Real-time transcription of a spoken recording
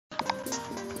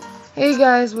Hey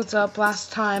guys, what's up?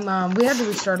 Last time we had to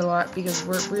restart a lot because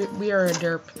we are a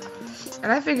derp, and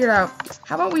I figured out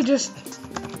how about we just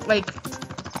like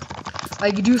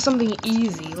do something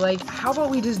easy. Like how about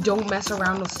we just don't mess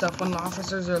around with stuff when the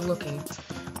officers are looking,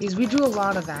 because we do a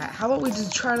lot of that. How about we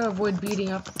just try to avoid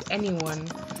beating up anyone,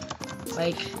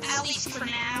 like at least for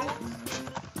now.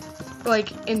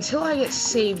 Like until I get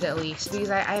saved at least, because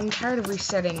I'm tired of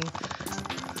resetting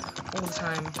all the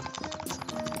time.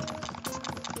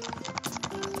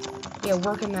 Yeah,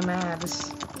 working them abs.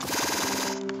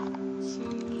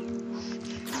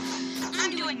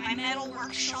 I'm doing my metal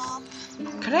workshop.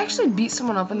 Could I actually beat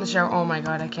someone up in the shower? Oh my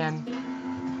god, I can.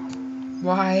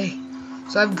 Why?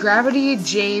 So I have Gravity,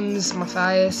 James,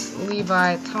 Matthias,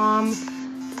 Levi, Tom,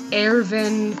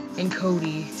 Ervin, and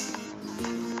Cody.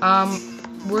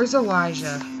 Where's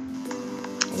Elijah?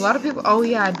 A lot of people. Oh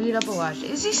yeah, I beat up Elijah.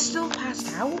 Is he still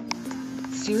passed out?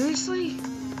 Seriously?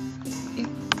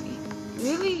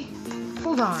 Really?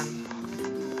 Hold on.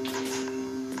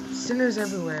 Sinners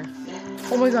everywhere.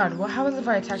 Oh my god, what happens if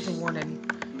I attack the warden?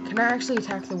 Can I actually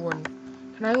attack the warden?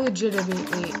 Can I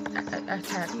legitimately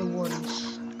attack the warden?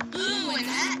 Ooh, and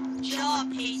that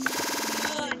job pays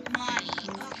good money,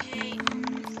 okay?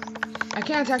 I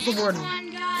can't attack the warden.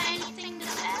 Anyone got anything to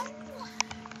sell?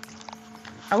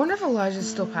 I wonder if Elijah's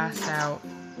still passed out.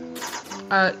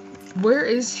 Where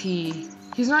is he?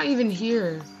 He's not even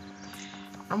here.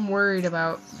 I'm worried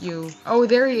about you. Oh,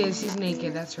 there he is. He's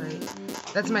naked. That's right.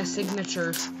 That's my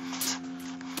signature.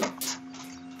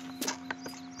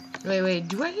 Wait.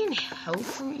 Do I gain health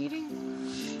from eating?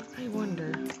 I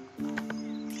wonder. Do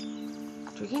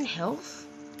I gain health?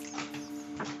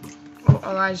 Oh,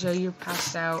 Elijah, you're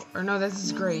passed out. Or no, this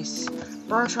is Grace.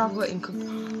 Bar of chocolate and cook.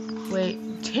 Wait,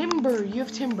 timber. You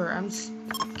have timber. I'm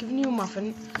giving you a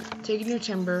muffin. Taking your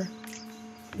timber.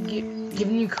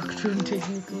 Giving you cooked food and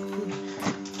taking you cooked food.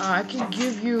 I can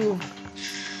give you.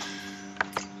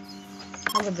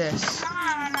 How about this?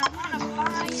 I wanna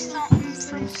buy something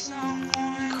from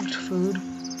someone. Cooked food.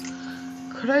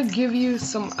 Could I give you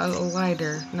a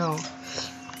lighter? No.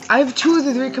 I have 2 of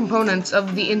the 3 components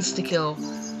of the insta-kill.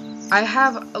 I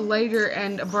have a lighter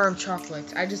and a bar of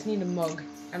chocolate. I just need a mug,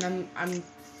 and I'm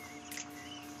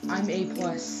A+.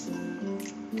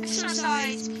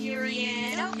 Exercise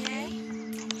period, okay.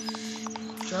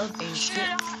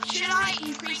 Should I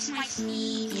increase my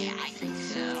speed? Yeah, I think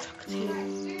so.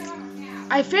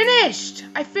 I finished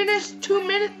 2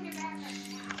 minutes.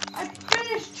 I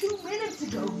finished 2 minutes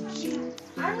ago.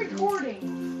 I'm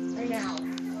recording right now.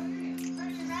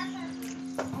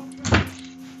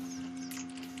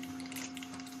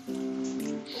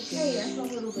 Okay, that's a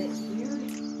little bit weird.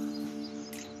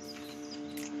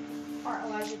 Alright,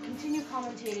 Elijah, continue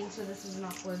commentating so this isn't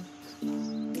awkward.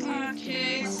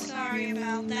 Okay, sorry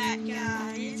about that,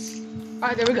 guys.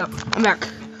 Alright, there we go. I'm back.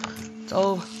 It's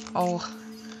all. Alright,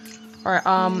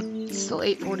 still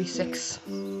 8:46.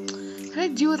 Can I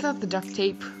do without the duct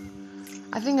tape?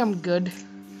 I think I'm good.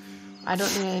 I don't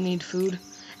think I need food.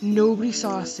 Nobody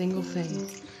saw a single thing.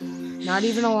 Not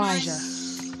even Elijah.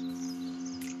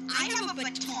 I have a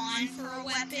baton for a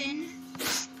weapon.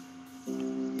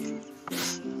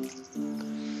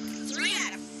 3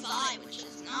 out of 5, which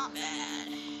is not bad.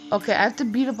 Okay, I have to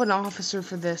beat up an officer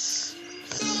for this.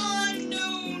 Come on,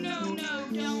 no,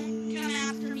 don't come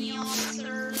after me,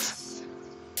 officers.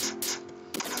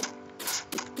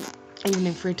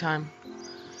 Evening free time.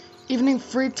 Evening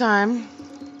free time.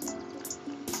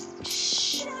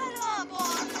 Shut up,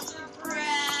 Officer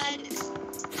Brad.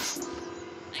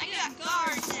 I got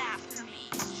guards after me.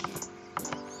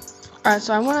 Alright,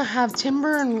 so I want to have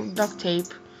timber and duct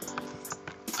tape.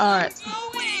 Alright.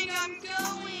 I'm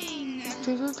going.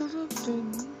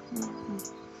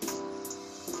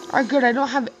 Alright, good. I don't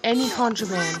have any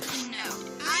contraband. No,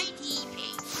 ID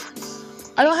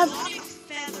papers. I don't have.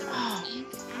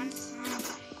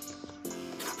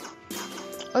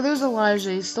 Oh, there's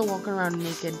Elijah. He's still walking around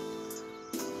naked.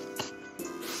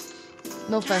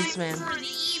 No offense, man. For the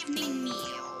evening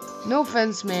meal. No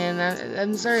offense, man.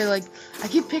 I'm sorry. Like, I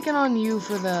keep picking on you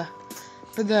for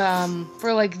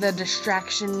like the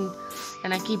distraction,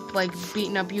 and I keep like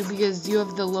beating up you because you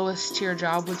have the lowest tier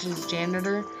job, which is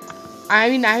janitor. I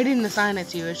mean, I didn't assign it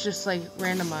to you. It's just like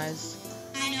randomized.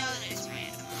 I know that it's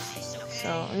randomized. Okay.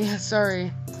 So yeah,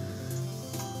 sorry.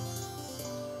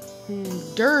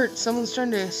 Dirt. Someone's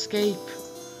trying to escape.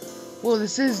 Well,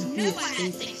 this is the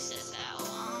escape. This out.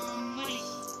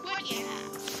 What do you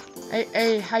have?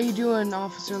 Hey, how you doing,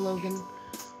 Officer Logan?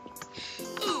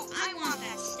 Ooh, I want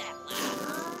that step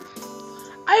ladder.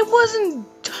 I wasn't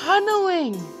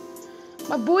tunneling.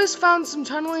 My boys found some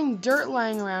tunneling dirt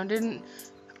lying around, and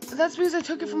That's because I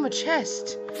took it from a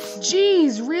chest.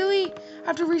 Jeez, really? I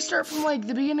have to restart from like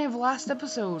the beginning of last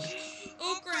episode.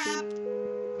 Oh crap.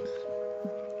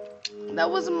 That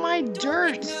wasn't my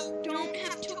dirt. No, don't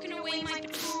have taken away my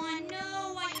baton.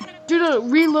 No, I had a...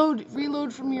 Dude,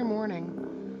 reload from your morning.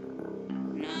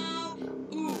 No.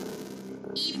 Ooh.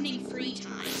 Evening free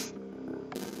time.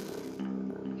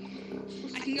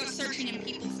 I can go searching in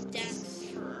people's desks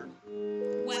for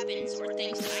weapons or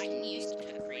things that I can use to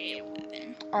create a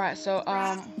weapon. Alright, so,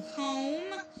 Comb.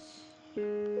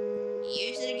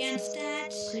 Use it against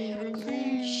that.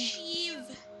 Comb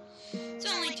sheave. It's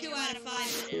only 2 out of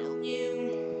 5, but it'll do.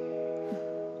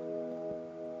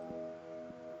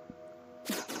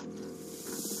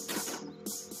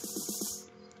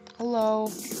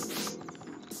 hello.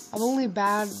 I've only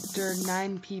battered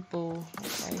 9 people.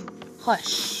 Okay.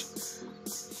 Hush.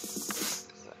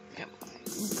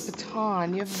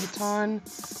 Baton. You have a baton.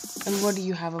 And what do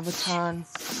you have? A baton.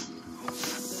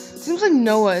 Seems like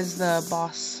Noah is the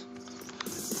boss.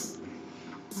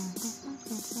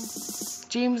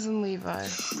 James and Levi.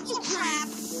 Oh crap!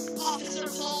 Officer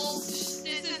Bolt, this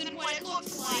isn't what it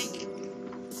looks like.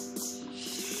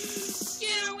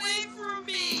 Get away from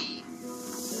me!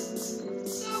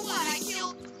 So what? I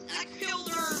killed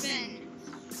Irvin.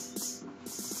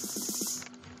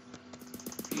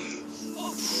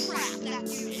 Oh crap! That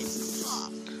dude is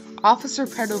tough. Officer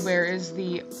Pedo Bear is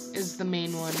the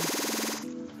main one.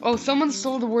 Oh, someone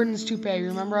stole the warden's toupee.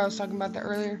 Remember I was talking about that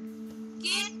earlier?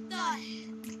 Get the...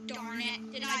 Darn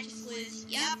it. Did I just lose?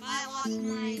 Yep, I lost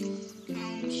my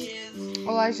comb shiv.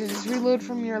 Elijah, just reload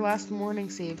from your last morning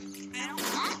save. I don't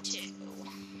want to.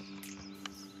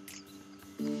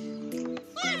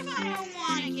 What if I don't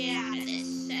want to get out of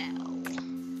this cell?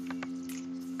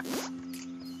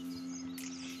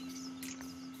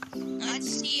 Let's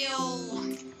steal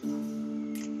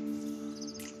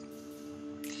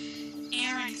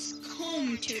Aaron's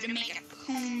comb to make a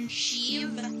comb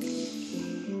sheave.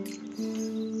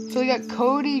 So we got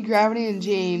Cody, Gravity, and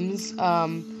James.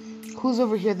 Who's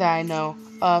over here that I know?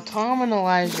 Tom and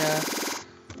Elijah.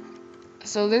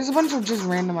 So there's a bunch of just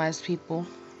randomized people.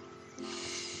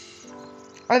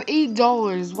 I have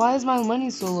 $8. Why is my money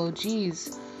so low?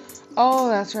 Jeez. Oh,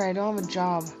 that's right. I don't have a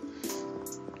job.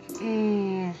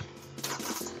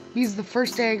 Because the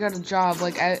first day I got a job,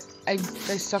 like I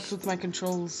sucked with my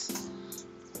controls.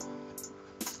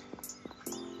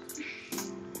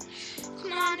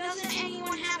 Come on, doesn't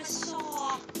anyone have a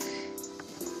saw?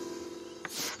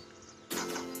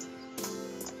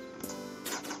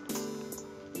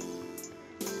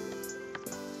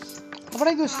 How about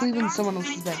I go sleep in someone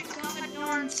else's bed? I got a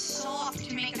darn sock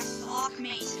to make a sock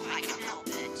mace if I can help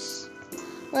it.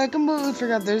 Well, I completely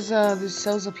forgot. There's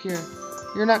cells up here.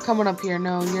 You're not coming up here.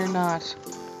 No, you're not.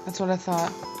 That's what I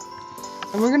thought.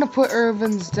 And we're gonna put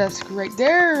Irvin's desk right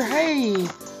there. Hey.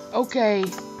 Okay.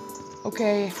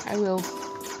 Okay, I will.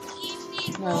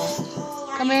 No.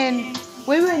 Come in.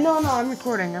 Wait. No. I'm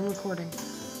recording. Did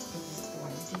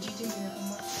you do your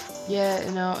homework?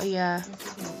 Yeah. No. Yeah.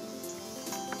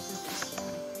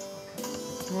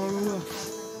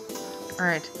 All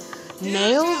right.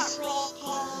 Nails.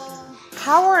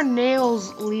 How are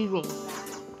nails legal?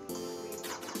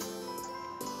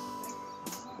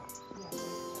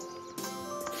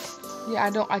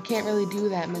 Yeah, I can't really do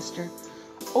that, mister.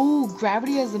 Oh,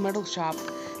 Gravity has the metal shop.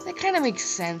 That kind of makes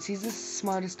sense. He's the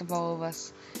smartest of all of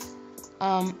us.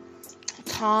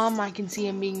 Tom, I can see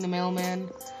him being the mailman.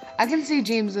 I can see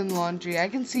James in the laundry. I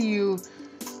can see you.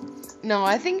 No,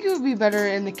 I think you would be better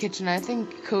in the kitchen. I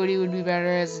think Cody would be better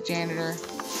as a janitor.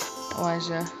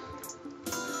 Elijah.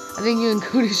 I think you and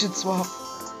Cody should swap.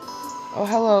 Oh,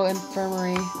 hello,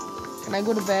 infirmary. Can I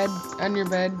go to bed? On your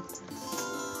bed?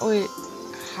 Oh, wait.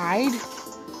 Hide?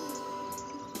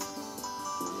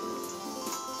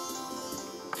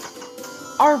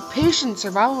 Our patient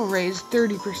survival rate is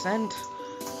 30%.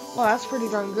 Well, that's pretty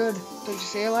darn good. Don't you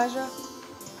say, Elijah?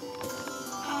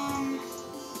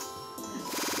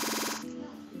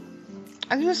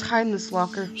 I can just hide in this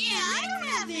locker. Yeah, I don't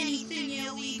have anything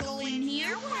illegal in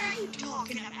here. What are you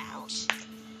talking about?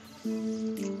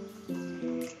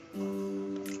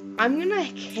 I'm gonna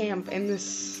camp in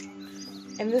this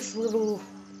little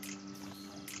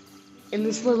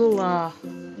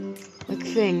like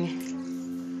thing.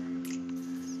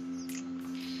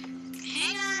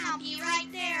 Hang on, I'll be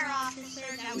right there,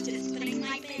 officers. I was just putting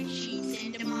my bed sheets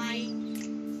into my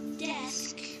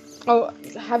desk. Oh,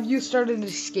 have you started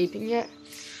escaping yet?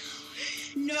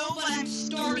 No, but I'm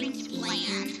starting to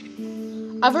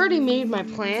plan. I've already made my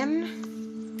plan.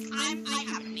 I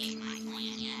haven't made my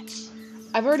plan yet.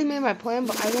 I've already made my plan,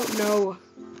 but I don't know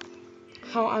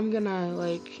how I'm gonna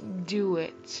like do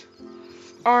it.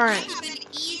 Alright. I have an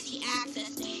easy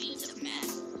access to sheets of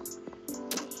metal.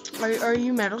 Are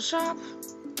you Metal Shop?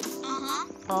 Uh-huh.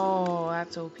 Oh,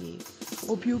 that's OP.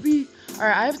 OP.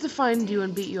 Alright, I have to find you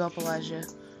and beat you up, Elijah.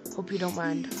 Hope you don't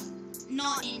mind.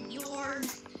 Not in your...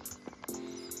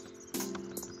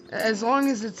 As long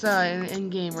as it's in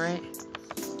game, right?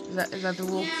 Is that the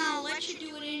rule? Yeah, I'll let you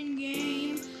do it in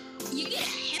game. You get a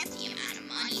hefty amount of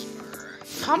money for...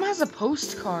 Tom has a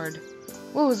postcard.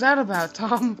 What was that about,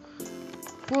 Tom?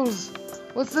 What's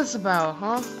this about,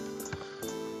 huh?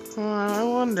 I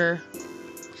wonder.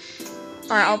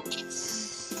 Alright,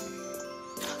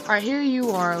 Alright, here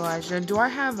you are, Elijah. Do I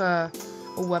have a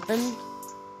weapon?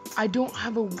 I don't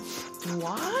have a...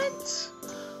 What?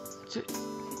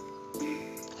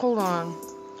 Hold on.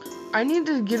 I need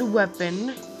to get a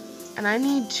weapon, and I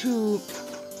need to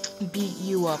beat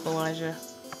you up, Elijah.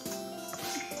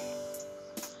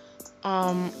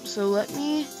 So let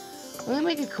me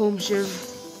make a comb shiv.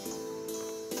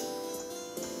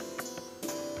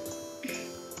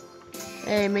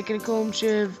 Hey, making a comb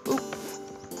shiv. Oop.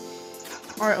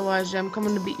 Alright, Elijah, I'm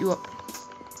coming to beat you up.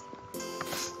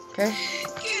 Okay?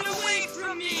 Get away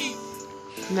from me!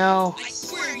 No. I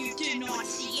swear you did not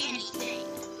see anything.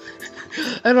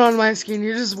 And on my screen,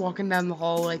 you're just walking down the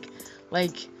hall like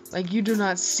you do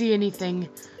not see anything.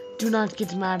 Do not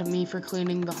get mad at me for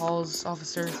cleaning the halls,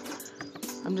 officer.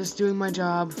 I'm just doing my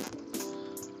job.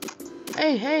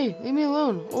 Hey, leave me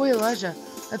alone. Oh, wait, Elijah.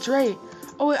 That's right.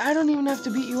 Oh, wait, I don't even have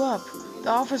to beat you up. The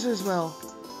officers will.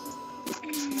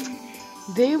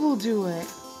 They will do it.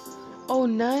 Oh,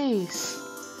 nice.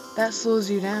 That slows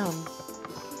you down.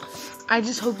 I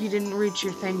just hope you didn't reach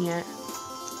your thing yet.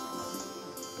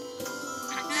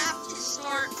 I have to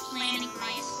start planning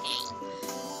my escape.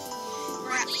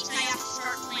 Or at least I have to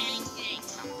start planning getting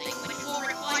something, which will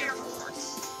require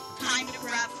forks. Time to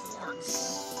grab forks.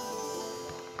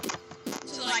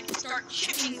 So that I can start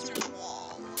chipping through the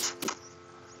wall.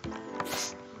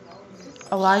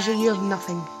 Elijah, you have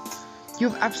nothing. You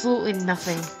have absolutely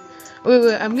nothing.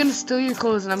 Wait, I'm gonna steal your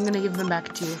clothes and I'm gonna give them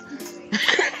back to you.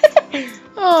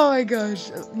 Oh my gosh.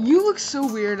 You look so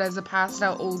weird as a passed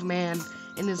out old man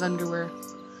in his underwear.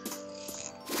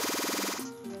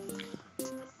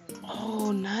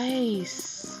 Oh,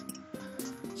 nice.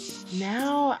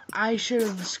 Now I should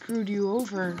have screwed you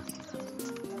over.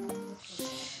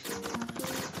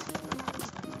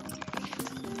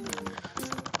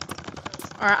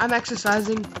 Alright, I'm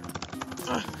exercising.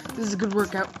 This is a good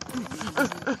workout.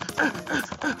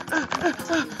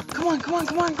 Come on. Oh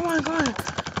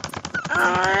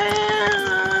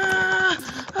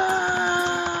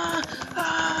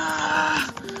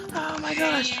my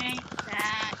gosh.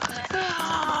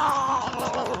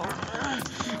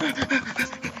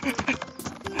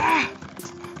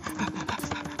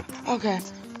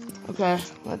 Okay,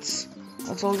 let's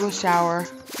all go shower.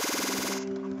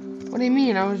 What do you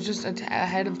mean? I was just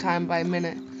ahead of time by a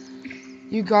minute.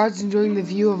 You guards enjoying the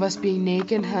view of us being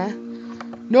naked, huh?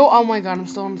 No, oh my god, I'm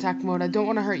still in attack mode. I don't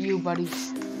want to hurt you, buddy.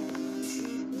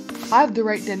 I have the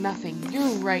right to nothing. You're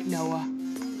right, Noah.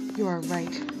 You are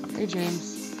right. Hey,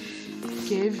 James.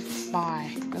 Give,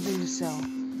 buy. Nothing to sell.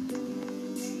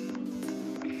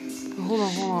 Hold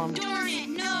on. Darn it,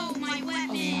 no, my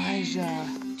weapon. Elijah.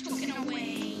 Took it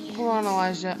away. Hold on,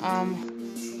 Elijah.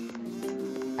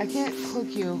 I can't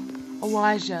click you.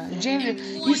 Elijah. James,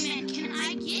 Employment, can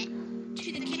I get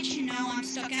to the kitchen? No, I'm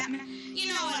stuck at me. You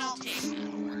know what, I'll take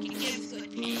metal work. It gives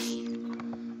good pay.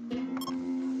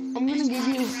 I'm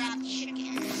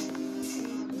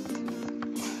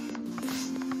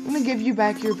gonna give you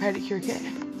back your pedicure kit. I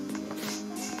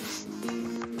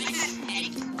had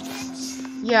pedicure kits.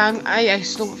 Yeah, I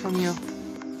stole it from you.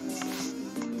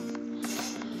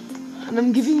 And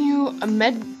I'm giving you a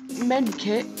med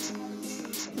kit.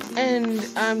 And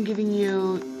I'm giving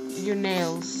you your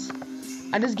nails.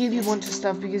 I just gave you a bunch of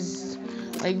stuff because,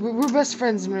 like, we're best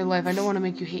friends in real life. I don't want to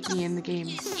make you hate me in the game.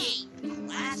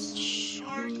 Last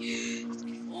shard.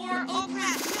 Or, oh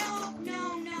crap,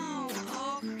 no.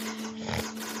 Oh crap.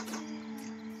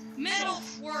 Metal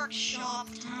workshop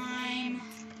time.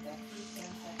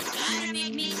 Gotta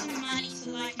make me some money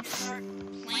so I can start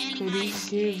planning my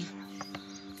escape.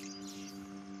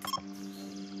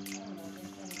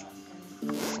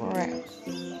 Alright.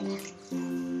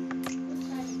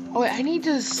 Oh wait, I need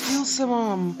to steal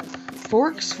some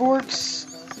forks. Alright,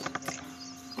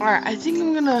 I think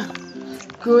I'm gonna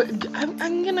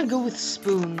go with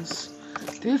spoons.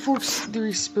 3 forks,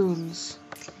 3 spoons.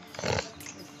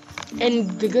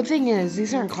 And the good thing is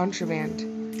these aren't contraband.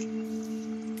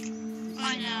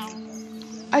 I know.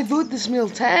 I vote this meal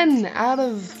 10 out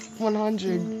of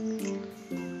 100.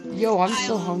 Yo, I'm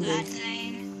still hungry.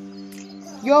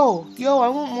 Yo, I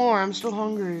want more. I'm still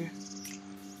hungry.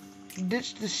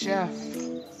 Ditch the chef.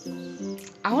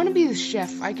 I want to be the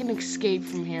chef. I can escape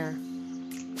from here.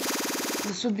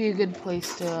 This would be a good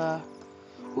place to,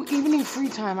 even in free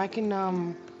time, I can,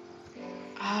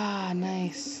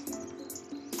 nice.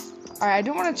 Alright, I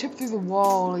don't want to tip through the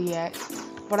wall yet,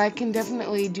 but I can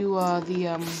definitely do,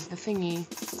 the thingy.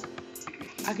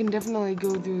 I can definitely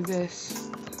go through this.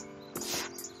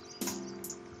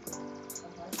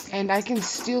 And I can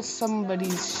steal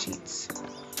somebody's sheets.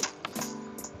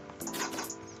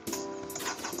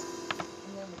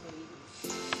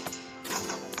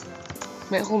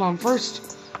 Wait, hold on.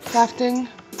 First, crafting.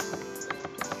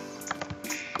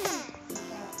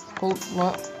 Hold,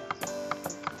 what?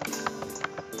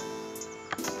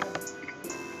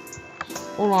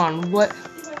 Hold on, what?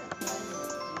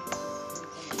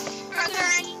 Are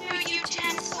there any new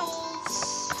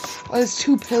utensils? Well, it's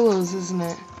 2 pillows, isn't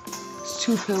it? It's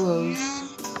 2 pillows.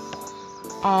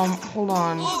 Hold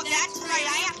on. Oh, that's right.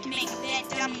 I have to make a bed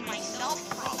dummy myself,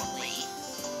 probably.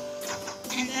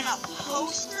 And then a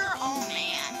poster? Oh,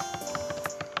 man.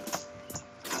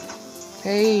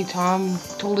 Hey, Tom.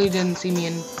 Totally didn't see me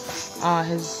in,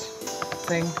 his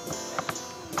thing.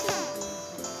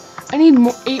 I need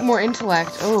 8 more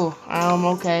intellect. Oh,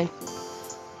 okay.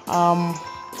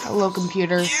 Hello,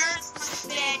 computer. There's the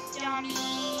bed dummy.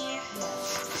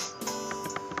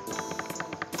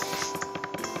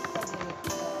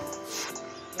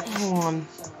 Hold on.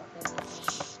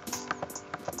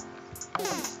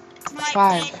 My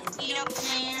 5. bed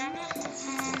plan.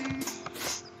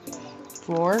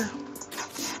 4.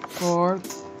 4.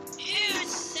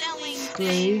 Who's selling 3.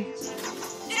 things?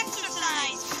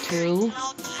 Exercise. 2.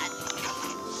 All that.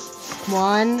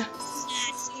 1.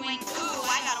 That's doing. Ooh,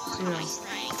 I gotta work my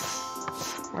strength.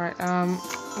 Alright,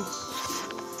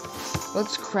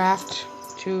 let's craft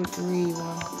 2, 3, 1.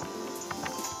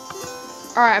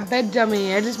 Alright, a bed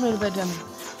dummy. I just made a bed dummy.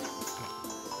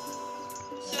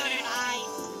 So did I.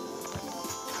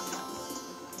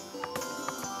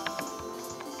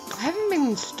 I haven't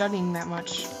been studying that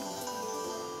much.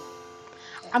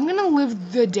 I'm gonna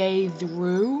live the day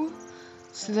through,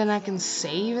 so then I can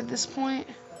save at this point.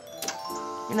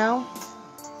 You know?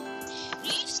 You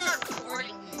need to start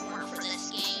recording more for this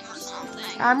game or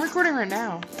something. I'm recording right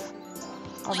now.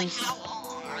 Like, Obviously. how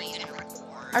long are you gonna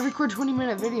record? I record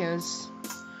 20-minute videos.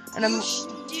 And You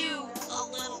should do a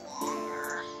little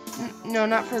longer. No,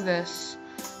 not for this.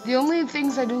 The only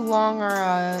things I do long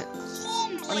are,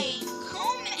 Comb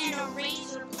and a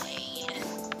razor blade.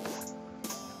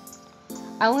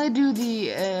 I only do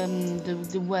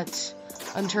the wet,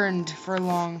 unturned for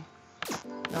long.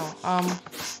 No,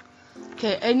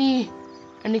 okay, any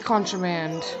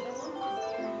contraband.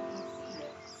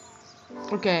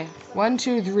 Okay, 1,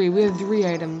 2, 3. We have 3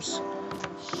 items.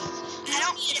 I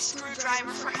don't need a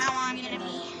screwdriver for how I'm gonna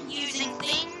be using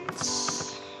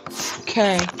things.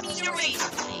 Okay. I need a razor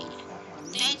blade.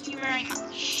 Thank you very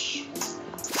much.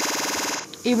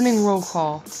 Evening roll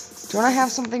call. Don't I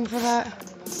have something for that?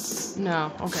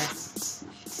 No. Okay.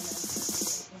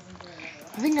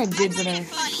 I think I did, but I.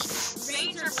 Funny.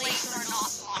 Razor blades are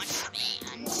not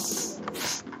contraband.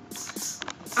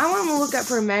 I want to look up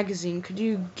for a magazine. Could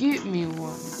you get me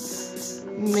one?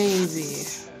 Maybe.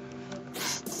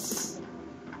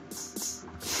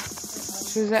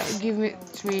 So does that give it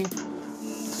to me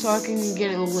so I can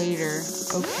get it later?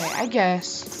 Okay, I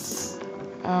guess.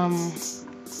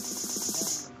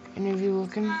 Any of you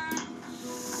looking?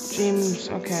 James,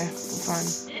 okay, fine.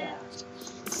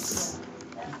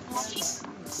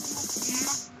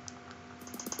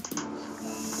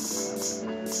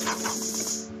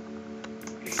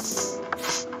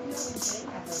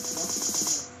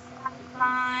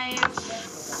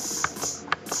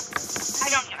 I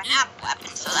don't even have a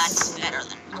weapon, so that's better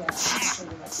than nothing.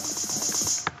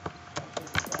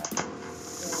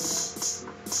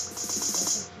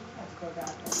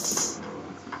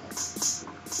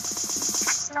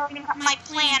 My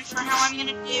plan for how I'm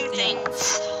gonna do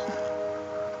things.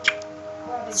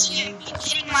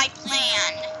 Getting my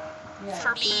plan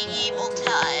for being able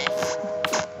to.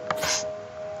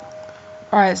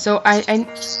 Alright, so I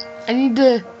need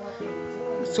to.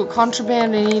 So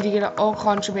contraband, I need to get all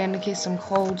contraband in case I'm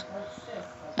cold.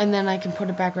 And then I can put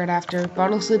it back right after.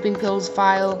 Bottle sleeping pills,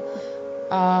 file.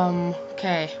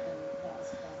 Okay.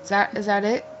 Is that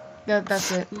it?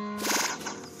 That's it.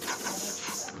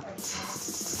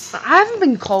 I haven't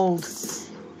been cold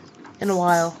in a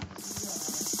while.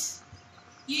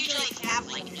 Usually if you have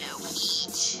like no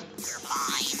heat, you're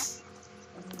fine.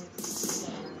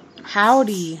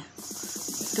 Howdy.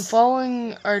 The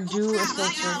following are due I got a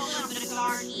associated. little bit of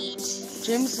guard heat.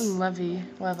 Jameson Levi,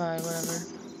 whatever.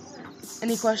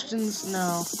 Any questions?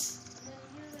 No.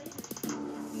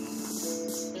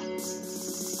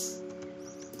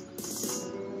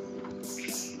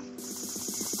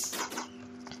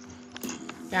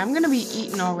 Yeah, I'm gonna be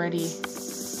eating already.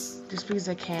 Just because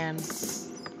I can.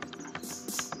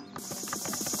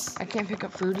 I can't pick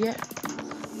up food yet.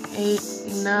 8,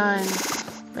 9.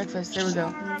 Breakfast, there we go.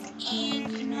 No,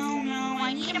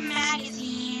 I need a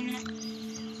magazine.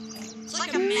 It's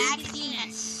like a magazine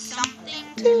and something.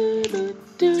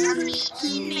 There's an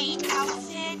inmate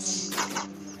outfit.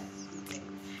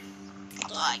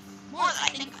 Like, more that I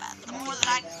think about it, the more that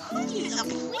I could use a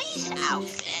police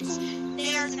outfit.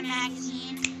 There's a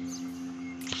magazine.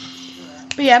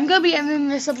 But yeah, I'm gonna be ending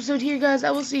this episode here, guys.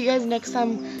 I will see you guys next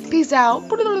time. Peace out.